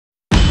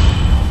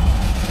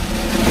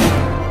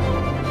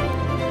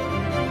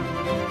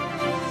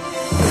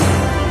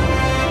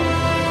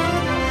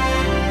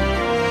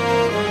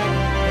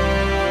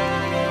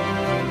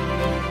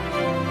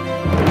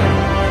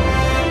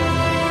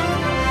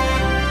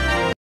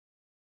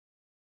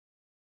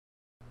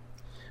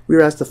we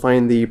are asked to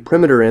find the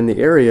perimeter and the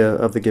area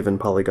of the given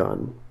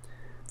polygon.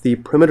 The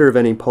perimeter of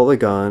any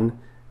polygon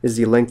is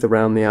the length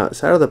around the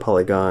outside of the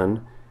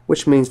polygon,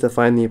 which means to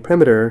find the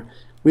perimeter,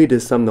 we need to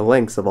sum the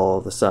lengths of all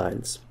of the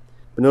sides.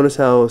 But notice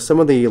how some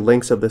of the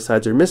lengths of the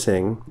sides are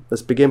missing.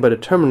 Let's begin by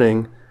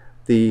determining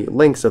the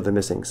lengths of the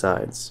missing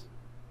sides.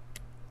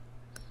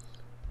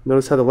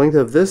 Notice how the length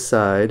of this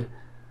side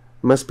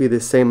must be the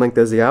same length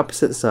as the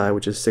opposite side,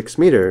 which is 6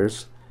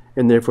 meters,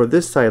 and therefore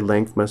this side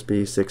length must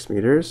be 6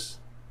 meters.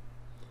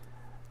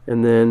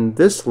 And then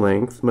this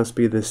length must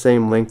be the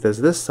same length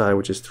as this side,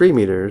 which is 3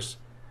 meters.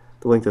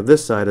 The length of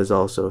this side is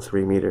also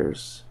 3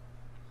 meters.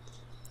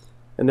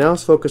 And now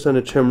let's focus on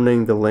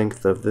determining the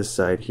length of this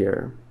side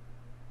here.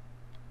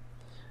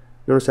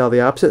 Notice how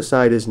the opposite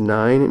side is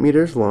 9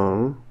 meters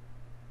long,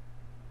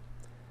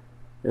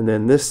 and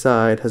then this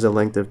side has a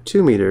length of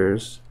 2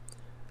 meters.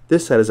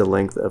 This side has a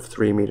length of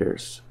 3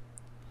 meters.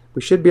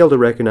 We should be able to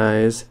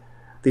recognize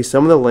the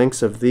sum of the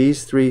lengths of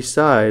these three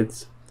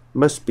sides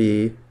must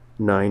be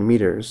 9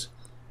 meters.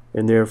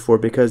 And therefore,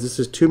 because this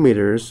is 2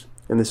 meters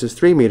and this is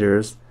 3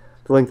 meters,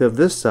 the length of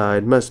this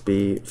side must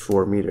be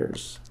 4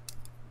 meters.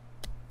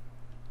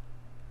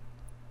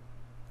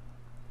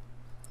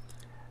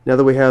 Now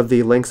that we have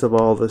the lengths of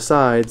all the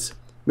sides,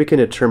 we can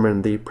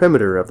determine the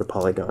perimeter of the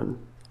polygon.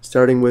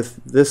 Starting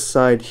with this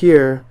side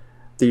here,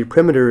 the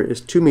perimeter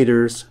is 2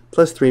 meters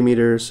plus 3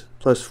 meters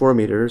plus 4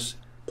 meters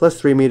plus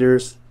 3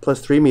 meters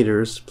plus 3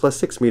 meters plus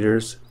 6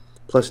 meters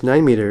plus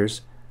 9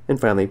 meters and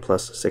finally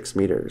plus 6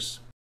 meters.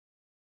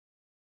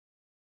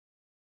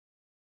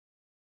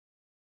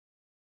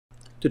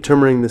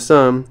 Determining the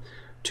sum,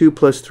 2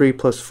 plus 3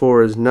 plus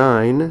 4 is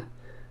 9,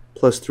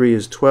 plus 3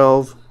 is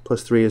 12,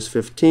 plus 3 is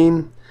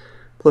 15,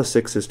 plus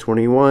 6 is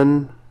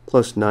 21,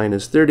 plus 9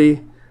 is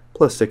 30,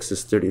 plus 6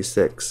 is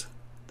 36.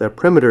 The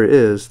perimeter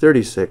is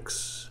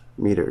 36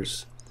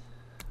 meters.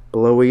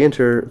 Below we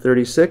enter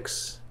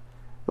 36,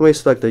 and we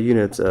select the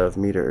units of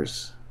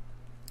meters.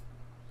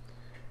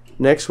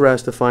 Next we're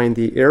asked to find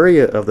the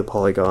area of the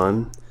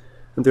polygon.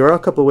 And there are a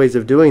couple ways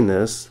of doing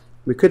this.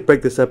 We could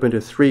break this up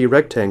into 3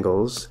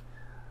 rectangles,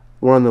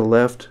 one on the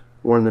left,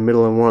 one in the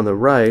middle, and one on the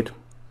right,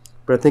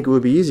 but I think it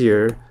would be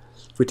easier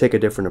if we take a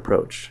different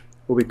approach.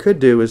 What we could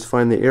do is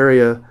find the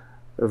area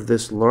of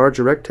this large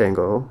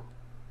rectangle,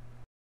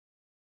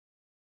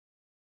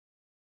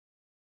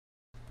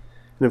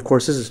 and of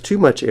course this is too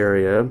much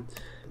area,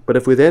 but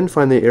if we then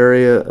find the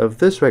area of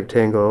this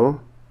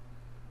rectangle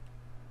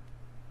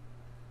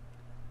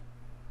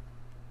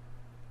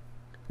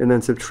and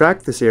then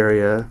subtract this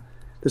area,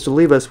 this will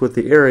leave us with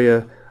the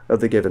area of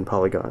the given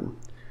polygon.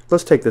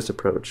 Let's take this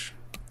approach.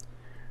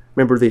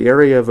 Remember, the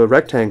area of a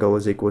rectangle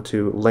is equal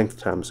to length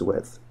times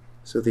width.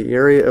 So the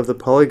area of the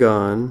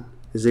polygon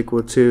is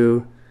equal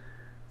to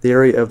the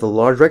area of the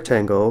large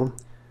rectangle,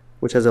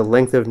 which has a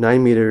length of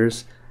 9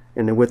 meters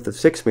and a width of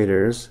 6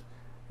 meters,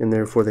 and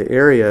therefore the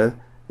area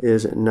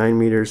is 9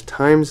 meters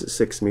times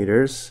 6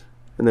 meters,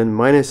 and then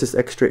minus this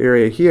extra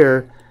area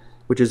here,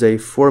 which is a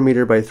 4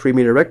 meter by 3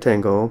 meter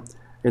rectangle,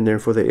 and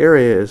therefore the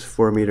area is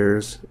 4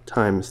 meters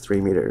times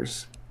 3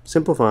 meters.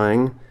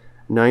 Simplifying,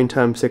 9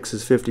 times 6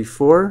 is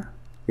 54.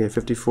 We have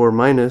 54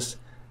 minus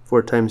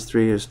 4 times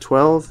 3 is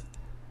 12.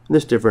 And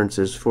this difference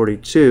is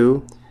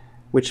 42,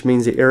 which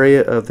means the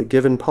area of the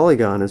given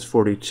polygon is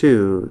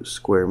 42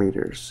 square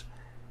meters,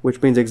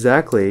 which means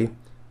exactly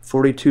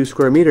 42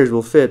 square meters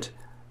will fit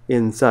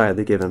inside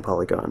the given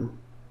polygon.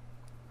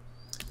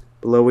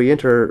 Below we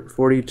enter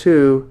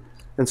 42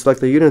 and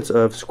select the units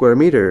of square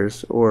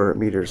meters or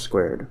meters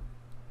squared.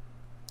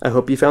 I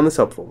hope you found this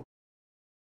helpful.